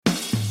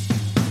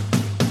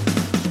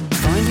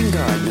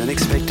God in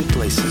unexpected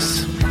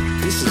places.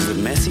 This is the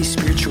Messy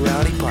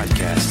Spirituality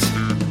Podcast.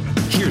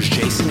 Here's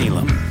Jason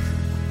Elam.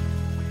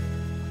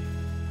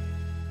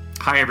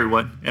 Hi,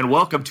 everyone, and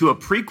welcome to a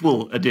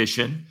prequel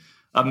edition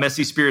of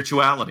Messy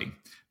Spirituality.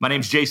 My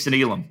name's Jason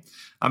Elam.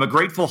 I'm a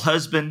grateful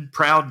husband,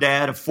 proud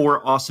dad of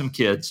 4 awesome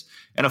kids,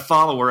 and a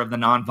follower of the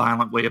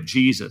nonviolent way of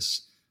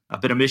Jesus.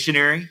 I've been a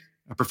missionary,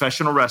 a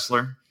professional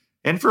wrestler,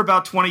 and for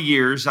about 20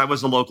 years, I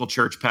was a local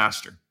church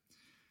pastor.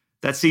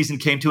 That season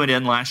came to an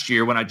end last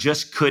year when I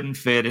just couldn't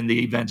fit in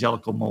the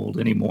evangelical mold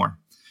anymore.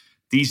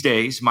 These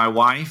days, my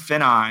wife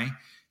and I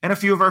and a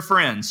few of our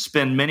friends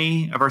spend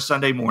many of our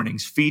Sunday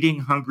mornings feeding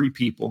hungry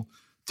people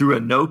through a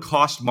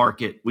no-cost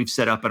market we've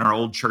set up in our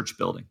old church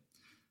building.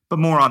 But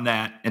more on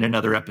that in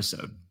another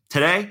episode.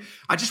 Today,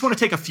 I just want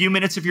to take a few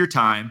minutes of your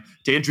time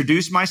to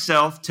introduce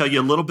myself, tell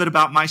you a little bit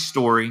about my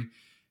story,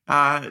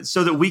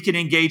 so that we can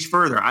engage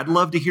further. I'd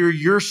love to hear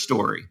your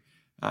story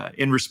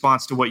in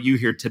response to what you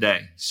hear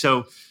today.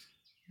 So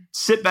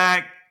sit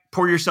back,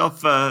 pour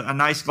yourself a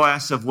nice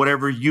glass of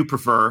whatever you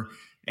prefer,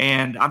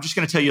 and I'm just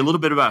going to tell you a little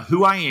bit about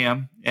who I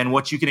am and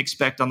what you can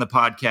expect on the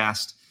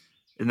podcast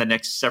in the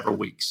next several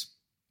weeks.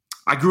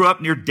 I grew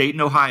up near Dayton,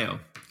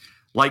 Ohio.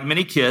 Like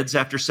many kids,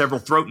 after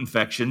several throat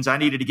infections, I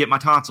needed to get my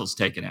tonsils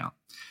taken out.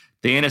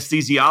 The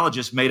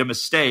anesthesiologist made a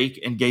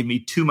mistake and gave me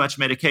too much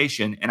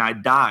medication, and I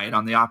died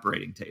on the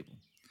operating table.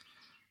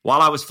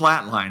 While I was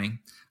flatlining,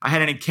 I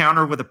had an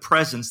encounter with a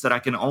presence that I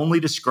can only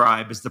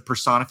describe as the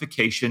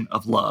personification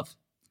of love.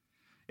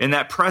 In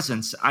that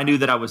presence, I knew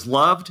that I was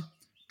loved,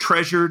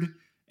 treasured,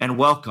 and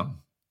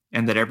welcome,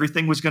 and that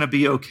everything was going to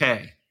be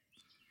okay.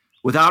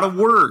 Without a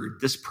word,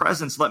 this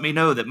presence let me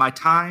know that my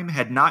time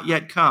had not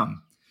yet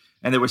come,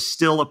 and there was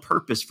still a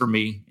purpose for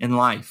me in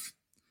life.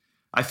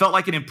 I felt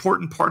like an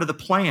important part of the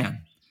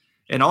plan,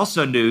 and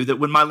also knew that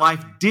when my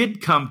life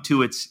did come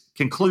to its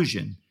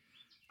conclusion,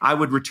 I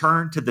would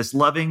return to this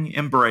loving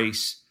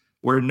embrace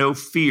where no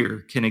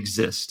fear can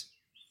exist.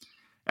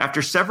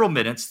 After several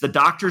minutes, the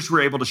doctors were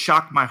able to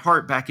shock my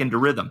heart back into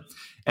rhythm,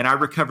 and I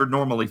recovered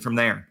normally from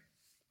there.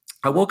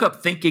 I woke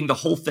up thinking the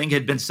whole thing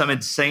had been some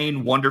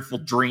insane, wonderful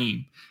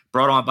dream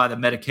brought on by the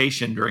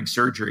medication during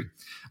surgery,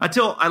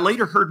 until I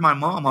later heard my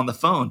mom on the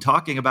phone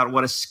talking about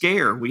what a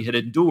scare we had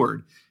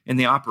endured in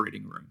the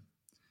operating room.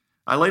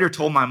 I later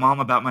told my mom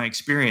about my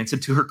experience,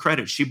 and to her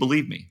credit, she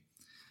believed me.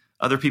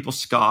 Other people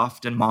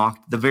scoffed and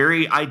mocked the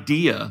very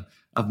idea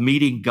of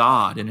meeting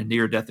God in a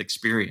near-death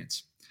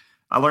experience.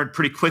 I learned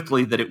pretty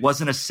quickly that it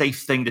wasn't a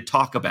safe thing to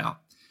talk about,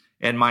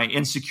 and my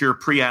insecure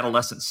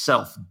pre-adolescent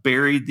self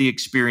buried the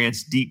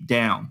experience deep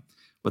down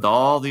with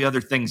all the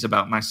other things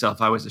about myself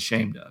I was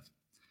ashamed of.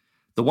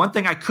 The one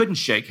thing I couldn't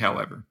shake,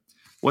 however,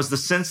 was the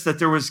sense that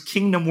there was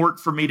kingdom work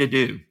for me to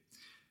do.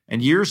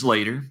 And years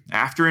later,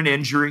 after an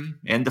injury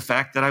and the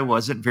fact that I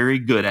wasn't very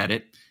good at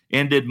it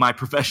ended my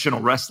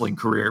professional wrestling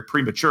career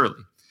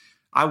prematurely,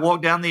 I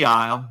walked down the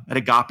aisle at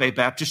Agape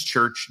Baptist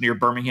Church near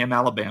Birmingham,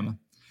 Alabama,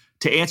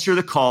 to answer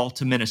the call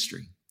to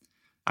ministry.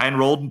 I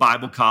enrolled in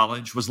Bible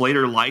college, was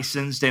later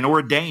licensed and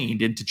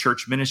ordained into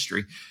church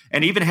ministry,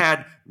 and even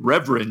had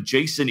Reverend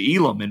Jason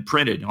Elam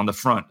imprinted on the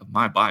front of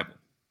my Bible.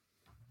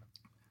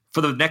 For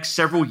the next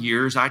several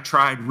years, I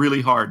tried really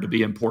hard to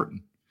be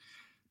important.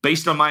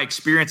 Based on my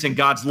experience in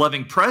God's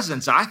loving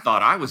presence, I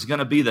thought I was going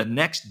to be the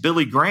next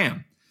Billy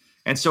Graham.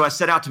 And so I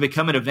set out to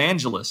become an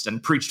evangelist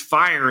and preached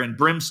fire and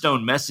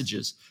brimstone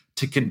messages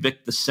to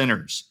convict the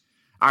sinners.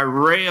 I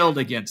railed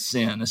against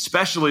sin,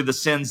 especially the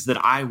sins that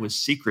I was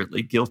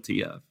secretly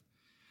guilty of.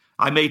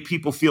 I made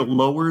people feel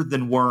lower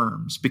than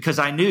worms because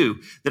I knew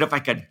that if I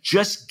could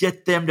just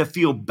get them to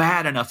feel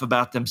bad enough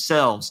about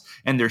themselves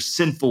and their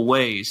sinful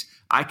ways,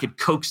 I could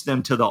coax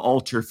them to the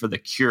altar for the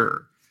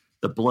cure,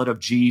 the blood of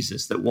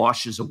Jesus that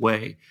washes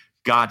away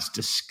God's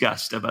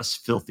disgust of us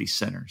filthy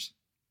sinners.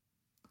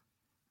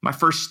 My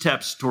first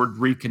steps toward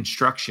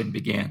reconstruction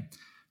began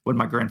when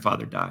my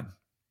grandfather died.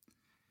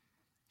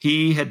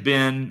 He had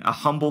been a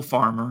humble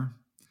farmer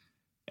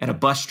and a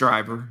bus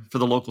driver for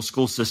the local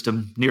school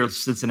system near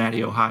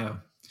Cincinnati, Ohio.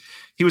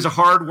 He was a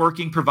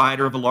hard-working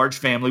provider of a large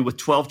family with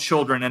 12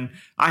 children, and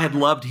I had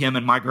loved him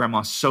and my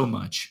grandma so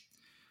much.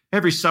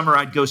 Every summer,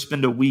 I'd go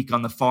spend a week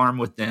on the farm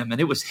with them, and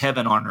it was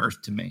heaven on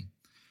earth to me.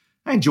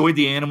 I enjoyed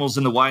the animals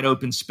in the wide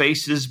open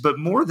spaces, but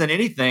more than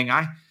anything,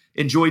 I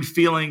enjoyed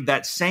feeling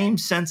that same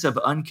sense of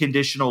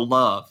unconditional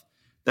love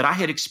that I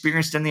had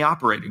experienced in the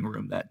operating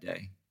room that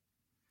day.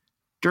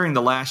 During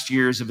the last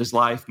years of his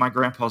life, my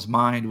grandpa's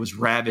mind was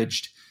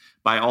ravaged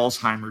by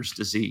Alzheimer's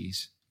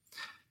disease.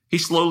 He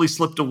slowly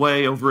slipped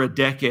away over a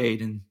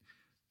decade, and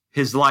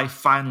his life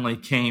finally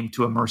came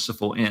to a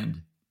merciful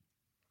end.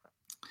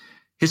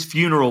 His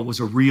funeral was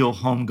a real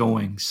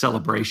homegoing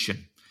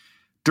celebration.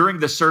 During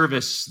the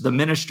service, the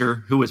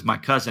minister, who was my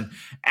cousin,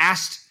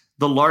 asked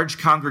the large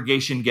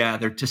congregation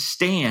gathered to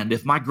stand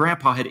if my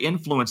grandpa had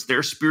influenced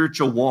their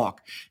spiritual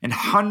walk, and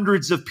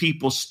hundreds of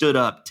people stood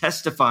up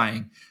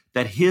testifying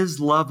that his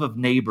love of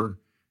neighbor,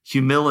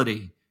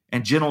 humility,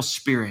 and gentle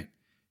spirit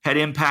had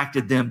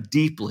impacted them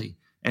deeply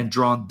and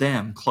drawn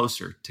them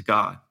closer to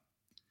God.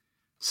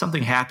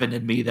 Something happened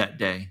in me that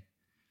day.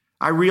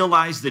 I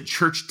realized that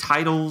church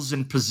titles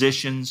and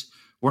positions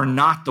were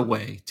not the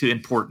way to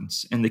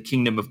importance in the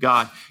kingdom of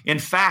God. In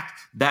fact,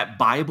 that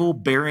Bible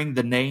bearing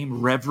the name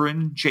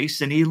Reverend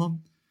Jason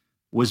Elam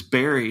was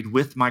buried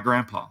with my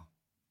grandpa.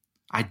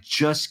 I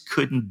just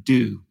couldn't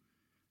do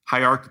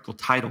hierarchical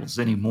titles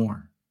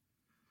anymore.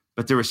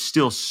 But there was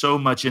still so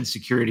much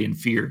insecurity and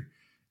fear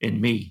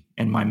in me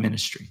and my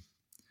ministry.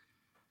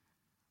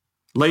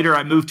 Later,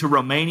 I moved to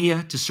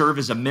Romania to serve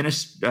as a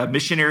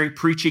missionary,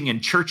 preaching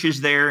in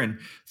churches there and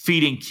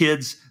feeding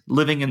kids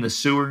living in the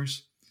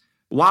sewers.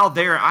 While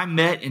there, I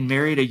met and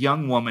married a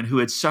young woman who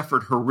had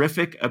suffered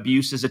horrific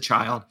abuse as a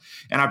child,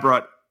 and I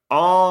brought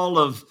all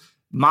of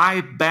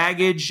my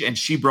baggage, and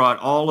she brought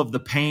all of the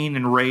pain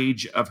and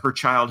rage of her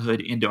childhood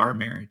into our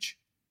marriage.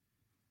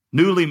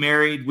 Newly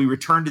married, we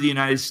returned to the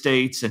United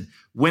States and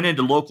went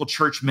into local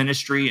church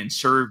ministry and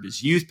served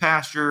as youth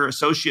pastor,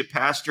 associate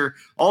pastor,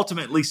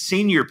 ultimately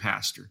senior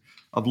pastor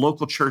of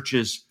local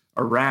churches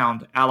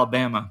around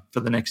Alabama for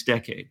the next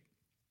decade.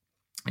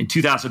 In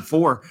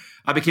 2004,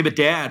 I became a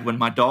dad when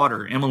my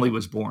daughter, Emily,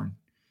 was born.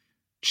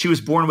 She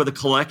was born with a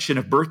collection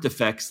of birth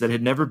defects that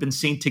had never been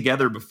seen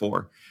together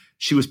before.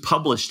 She was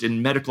published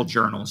in medical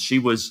journals. She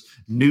was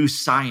new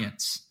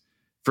science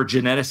for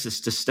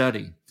geneticists to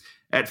study.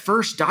 At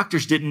first,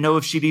 doctors didn't know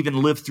if she'd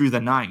even live through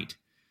the night.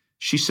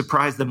 She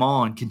surprised them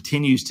all and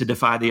continues to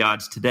defy the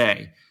odds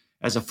today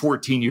as a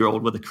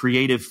 14-year-old with a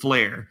creative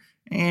flair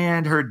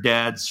and her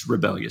dad's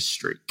rebellious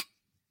streak.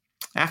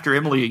 After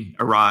Emily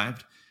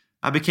arrived,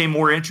 I became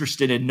more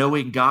interested in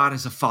knowing God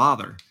as a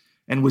father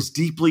and was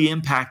deeply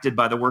impacted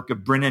by the work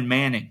of Brennan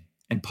Manning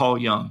and Paul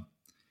Young.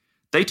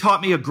 They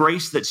taught me a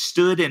grace that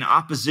stood in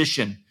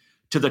opposition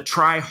to the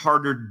try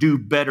harder, do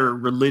better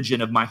religion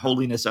of my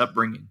holiness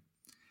upbringing.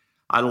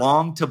 I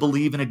long to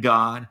believe in a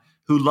God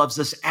who loves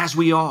us as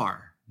we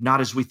are,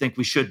 not as we think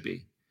we should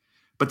be.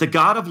 But the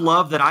God of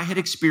love that I had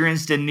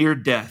experienced in near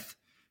death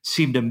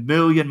seemed a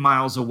million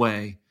miles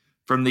away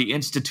from the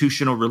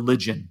institutional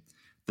religion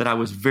that I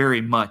was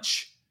very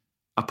much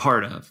a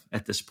part of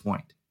at this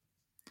point.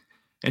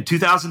 In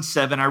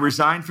 2007, I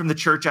resigned from the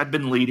church I'd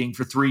been leading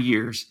for 3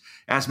 years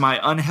as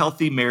my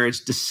unhealthy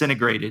marriage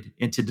disintegrated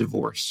into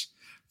divorce.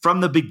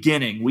 From the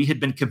beginning, we had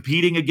been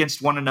competing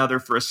against one another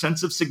for a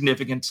sense of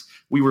significance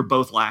we were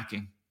both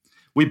lacking.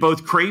 We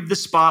both craved the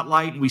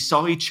spotlight, and we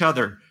saw each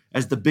other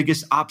as the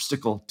biggest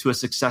obstacle to a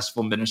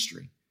successful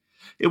ministry.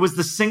 It was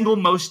the single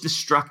most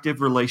destructive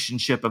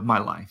relationship of my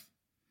life.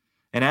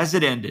 And as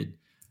it ended,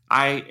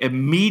 I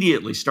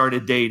immediately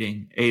started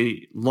dating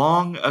a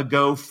long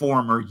ago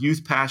former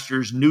youth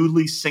pastor's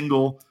newly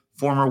single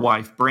former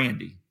wife,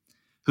 Brandy,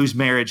 whose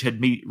marriage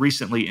had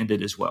recently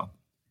ended as well.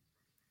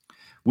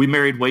 We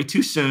married way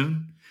too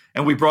soon,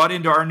 and we brought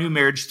into our new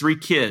marriage 3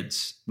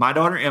 kids, my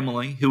daughter,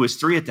 Emily, who was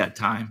 3 at that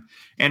time,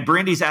 and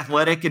Brandy's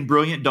athletic and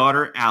brilliant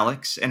daughter,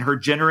 Alex, and her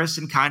generous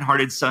and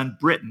kind-hearted son,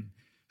 Britton,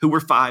 who were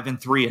 5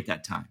 and 3 at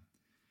that time.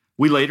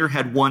 We later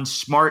had one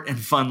smart and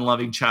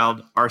fun-loving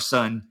child, our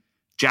son,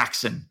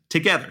 Jackson,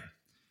 together,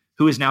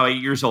 who is now 8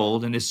 years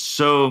old and is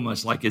so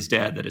much like his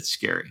dad that it's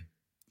scary.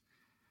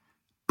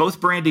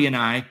 Both Brandy and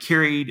I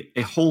carried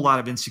a whole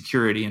lot of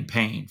insecurity and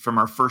pain from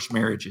our first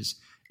marriages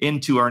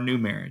into our new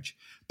marriage.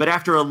 But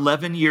after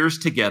 11 years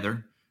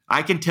together,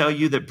 I can tell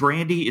you that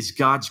Brandy is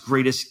God's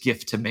greatest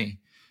gift to me,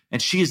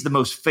 and she is the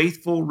most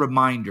faithful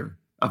reminder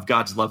of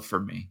God's love for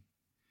me.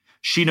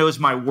 She knows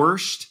my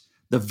worst,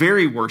 the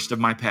very worst of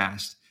my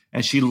past,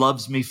 and she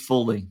loves me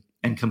fully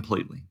and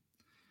completely.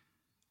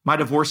 My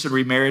divorce and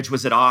remarriage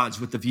was at odds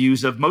with the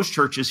views of most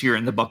churches here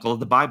in the Buckle of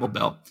the Bible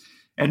Belt,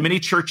 and many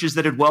churches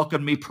that had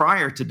welcomed me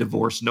prior to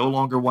divorce no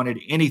longer wanted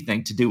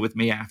anything to do with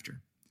me after.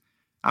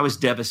 I was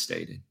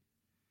devastated.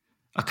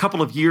 A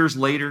couple of years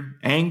later,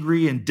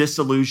 angry and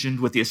disillusioned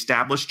with the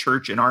established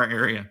church in our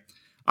area,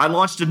 I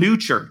launched a new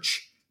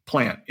church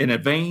plant in a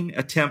vain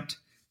attempt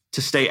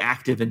to stay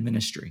active in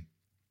ministry.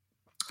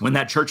 When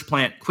that church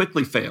plant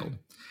quickly failed,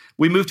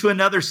 we moved to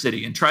another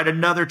city and tried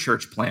another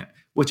church plant,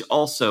 which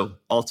also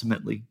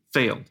ultimately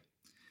failed.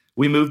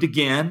 We moved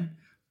again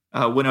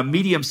when a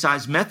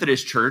medium-sized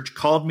Methodist church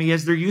called me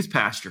as their youth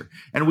pastor.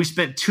 And we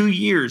spent 2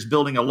 years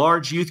building a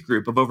large youth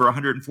group of over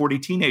 140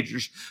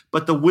 teenagers.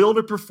 But the will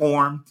to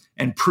perform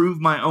and prove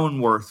my own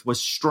worth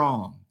was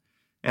strong.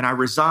 And I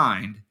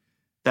resigned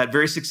that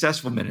very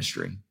successful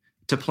ministry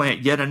to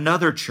plant yet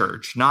another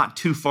church not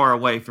too far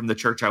away from the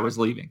church I was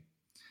leaving.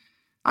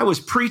 I was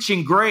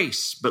preaching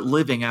grace, but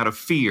living out of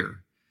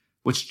fear,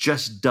 which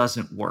just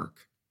doesn't work.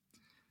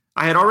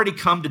 I had already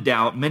come to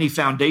doubt many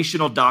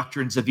foundational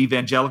doctrines of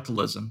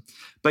evangelicalism,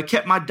 but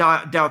kept my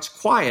doubts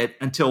quiet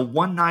until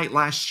one night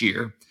last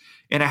year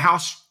in a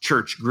house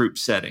church group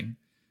setting.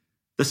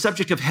 The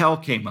subject of hell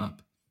came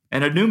up,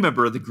 and a new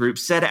member of the group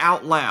said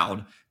out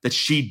loud that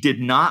she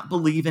did not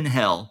believe in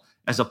hell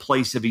as a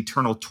place of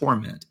eternal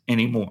torment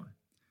anymore.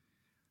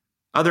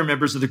 Other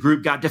members of the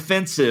group got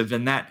defensive,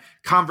 and that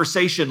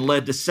conversation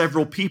led to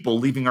several people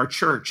leaving our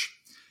church.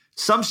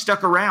 Some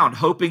stuck around,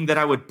 hoping that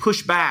I would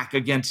push back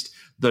against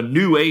the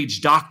New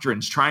Age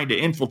doctrines trying to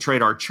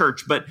infiltrate our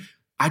church, but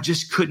I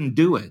just couldn't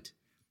do it.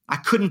 I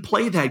couldn't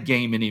play that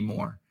game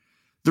anymore.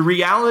 The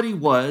reality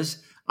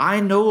was, I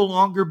no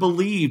longer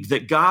believed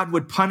that God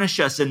would punish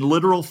us in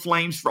literal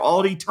flames for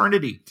all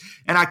eternity,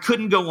 and I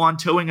couldn't go on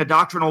towing a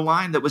doctrinal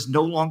line that was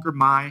no longer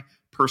my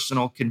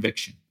personal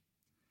conviction.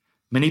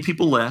 Many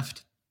people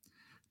left.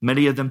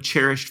 Many of them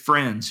cherished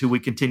friends who we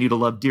continue to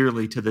love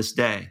dearly to this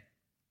day.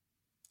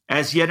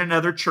 As yet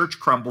another church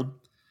crumbled,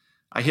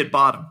 I hit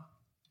bottom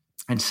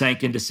and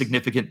sank into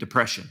significant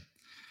depression.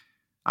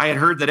 I had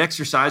heard that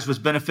exercise was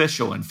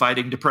beneficial in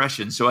fighting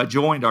depression, so I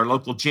joined our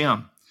local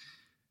gym.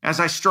 As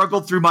I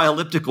struggled through my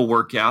elliptical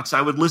workouts,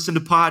 I would listen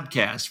to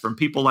podcasts from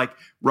people like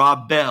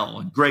Rob Bell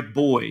and Greg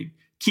Boyd,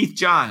 Keith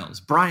Giles,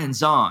 Brian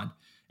Zahnd,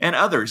 and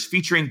others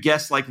featuring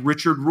guests like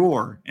Richard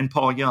Rohr and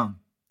Paul Young.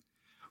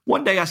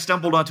 One day I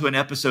stumbled onto an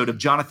episode of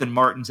Jonathan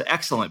Martin's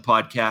excellent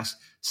podcast,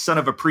 Son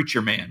of a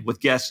Preacher Man, with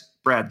guest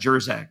Brad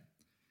Jersak.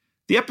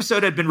 The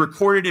episode had been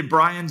recorded in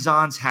Brian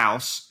Zahn's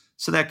house,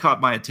 so that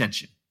caught my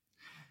attention.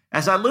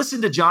 As I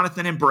listened to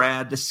Jonathan and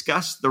Brad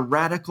discuss the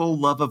radical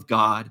love of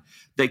God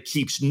that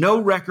keeps no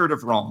record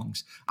of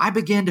wrongs, I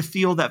began to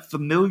feel that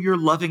familiar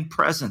loving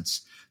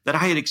presence that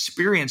I had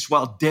experienced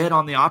while dead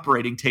on the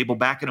operating table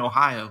back in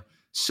Ohio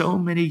so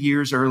many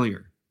years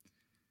earlier.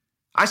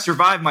 I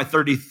survived my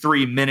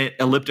 33-minute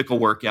elliptical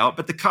workout,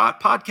 but the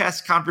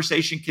podcast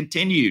conversation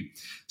continued.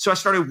 So I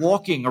started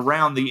walking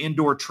around the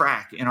indoor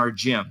track in our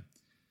gym.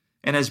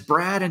 And as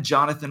Brad and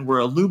Jonathan were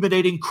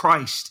illuminating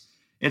Christ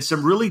in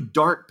some really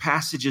dark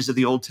passages of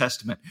the Old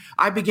Testament,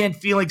 I began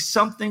feeling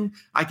something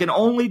I can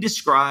only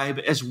describe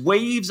as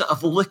waves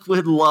of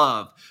liquid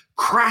love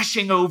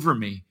crashing over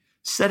me,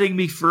 setting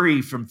me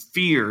free from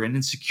fear and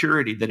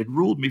insecurity that had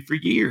ruled me for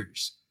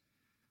years.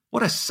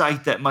 What a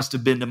sight that must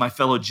have been to my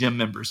fellow gym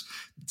members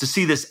to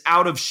see this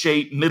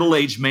out-of-shape,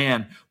 middle-aged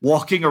man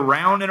walking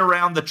around and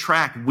around the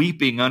track,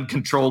 weeping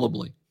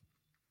uncontrollably.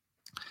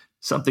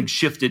 Something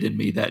shifted in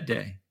me that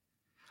day.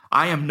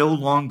 I am no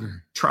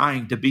longer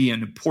trying to be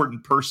an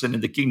important person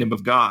in the kingdom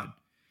of God.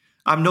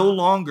 I'm no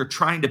longer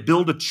trying to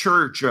build a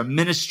church or a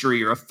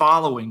ministry or a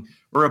following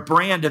or a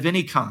brand of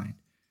any kind.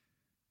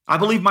 I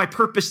believe my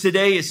purpose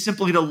today is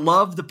simply to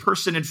love the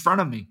person in front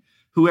of me,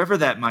 whoever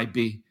that might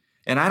be.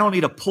 And I don't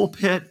need a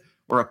pulpit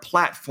or a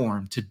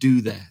platform to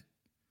do that.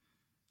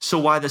 So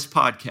why this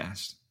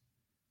podcast?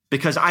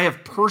 Because I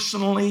have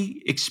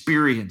personally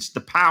experienced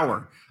the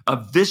power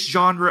of this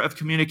genre of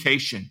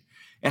communication.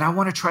 And I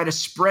want to try to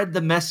spread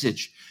the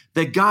message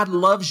that God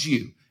loves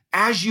you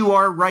as you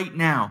are right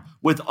now,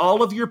 with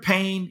all of your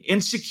pain,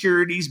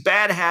 insecurities,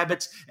 bad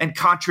habits, and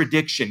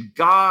contradiction.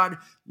 God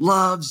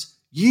loves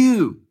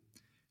you.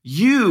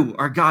 You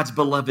are God's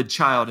beloved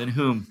child in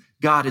whom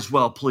God is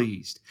well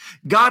pleased.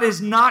 God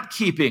is not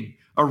keeping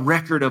a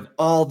record of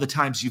all the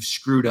times you've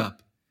screwed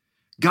up.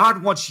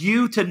 God wants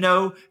you to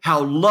know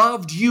how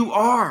loved you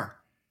are,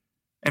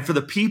 and for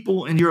the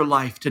people in your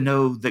life to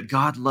know that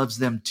God loves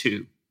them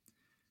too,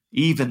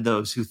 even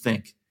those who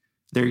think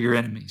they're your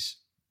enemies.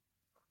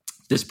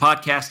 This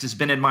podcast has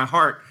been in my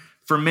heart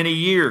for many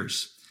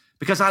years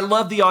because I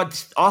love the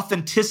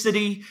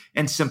authenticity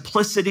and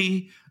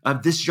simplicity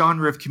of this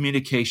genre of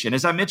communication.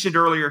 As I mentioned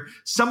earlier,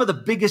 some of the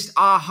biggest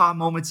aha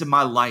moments in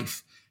my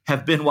life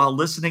have been while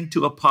listening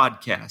to a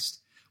podcast,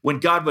 when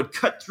God would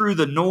cut through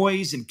the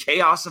noise and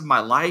chaos of my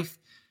life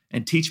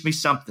and teach me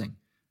something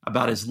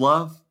about his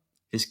love,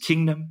 his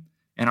kingdom,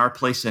 and our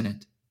place in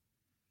it.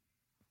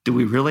 Do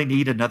we really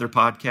need another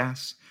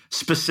podcast?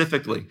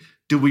 Specifically,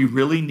 do we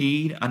really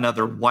need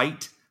another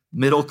white,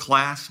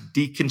 middle-class,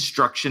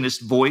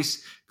 deconstructionist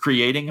voice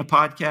creating a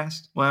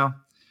podcast? Well,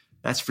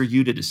 that's for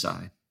you to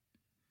decide.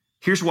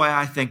 Here's why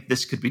I think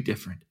this could be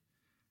different.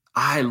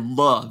 I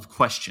love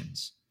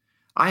questions.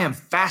 I am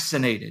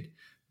fascinated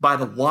by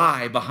the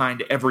why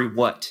behind every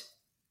what.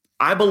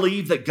 I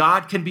believe that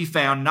God can be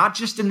found not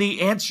just in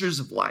the answers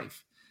of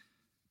life,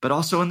 but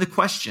also in the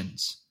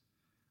questions.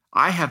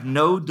 I have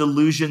no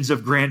delusions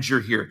of grandeur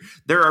here.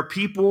 There are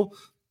people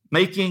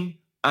making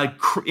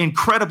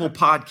incredible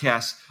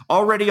podcasts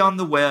already on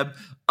the web,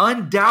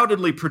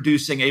 undoubtedly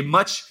producing a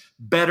much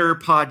better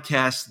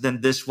podcast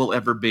than this will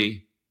ever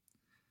be.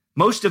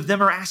 Most of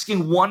them are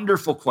asking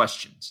wonderful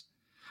questions,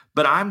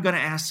 but I'm going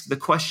to ask the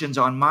questions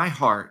on my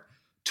heart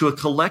to a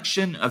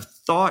collection of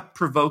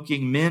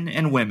thought-provoking men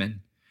and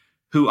women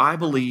who I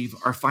believe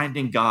are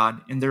finding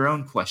God in their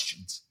own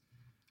questions.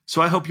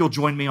 So I hope you'll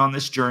join me on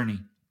this journey.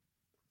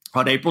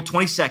 On April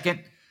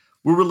 22nd,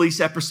 we'll release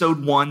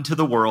episode 1 to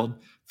the world,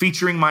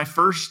 featuring my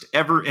first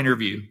ever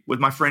interview with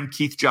my friend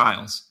Keith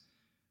Giles.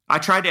 I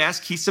tried to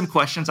ask Keith some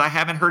questions I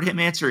haven't heard him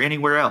answer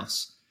anywhere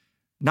else.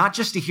 Not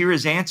just to hear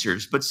his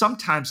answers, but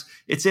sometimes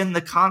it's in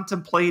the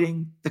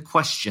contemplating the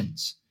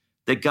questions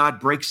that God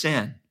breaks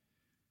in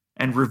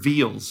and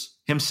reveals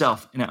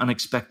himself in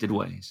unexpected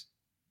ways.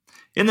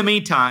 In the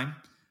meantime,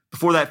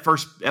 before that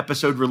first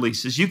episode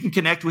releases, you can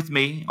connect with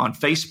me on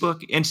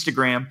Facebook,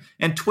 Instagram,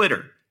 and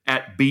Twitter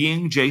at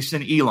Being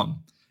Jason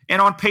Elam,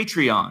 and on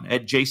Patreon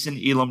at Jason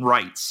Elam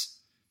Writes.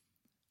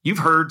 You've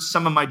heard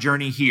some of my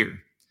journey here.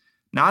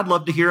 Now I'd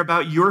love to hear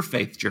about your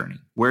faith journey,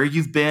 where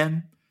you've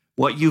been,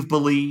 what you've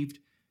believed,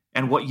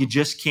 and what you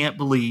just can't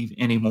believe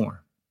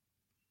anymore.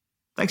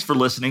 Thanks for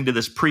listening to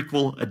this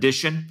prequel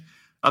edition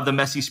of the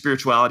Messy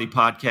Spirituality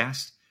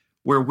Podcast,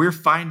 where we're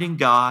finding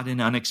God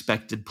in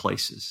unexpected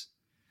places.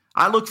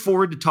 I look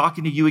forward to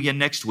talking to you again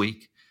next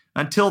week.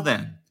 Until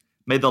then,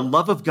 may the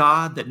love of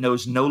God that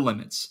knows no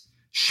limits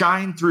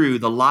shine through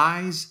the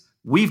lies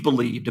we've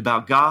believed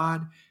about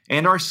God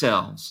and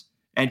ourselves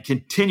and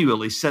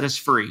continually set us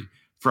free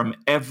from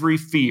every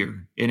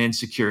fear and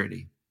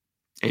insecurity.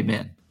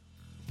 Amen.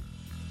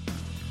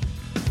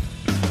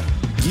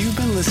 You've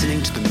been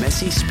listening to the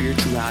Messy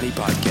Spirituality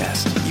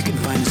Podcast. You can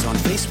find us on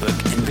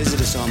Facebook and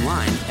visit us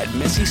online at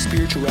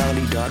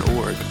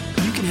messyspirituality.org.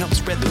 You can help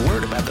spread the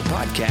word about the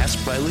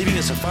podcast by leaving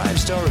us a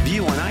 5-star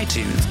review on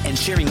iTunes and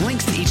sharing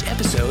links to each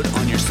episode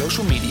on your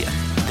social media.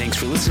 Thanks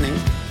for listening.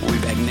 We'll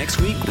be back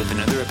next week with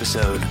another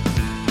episode.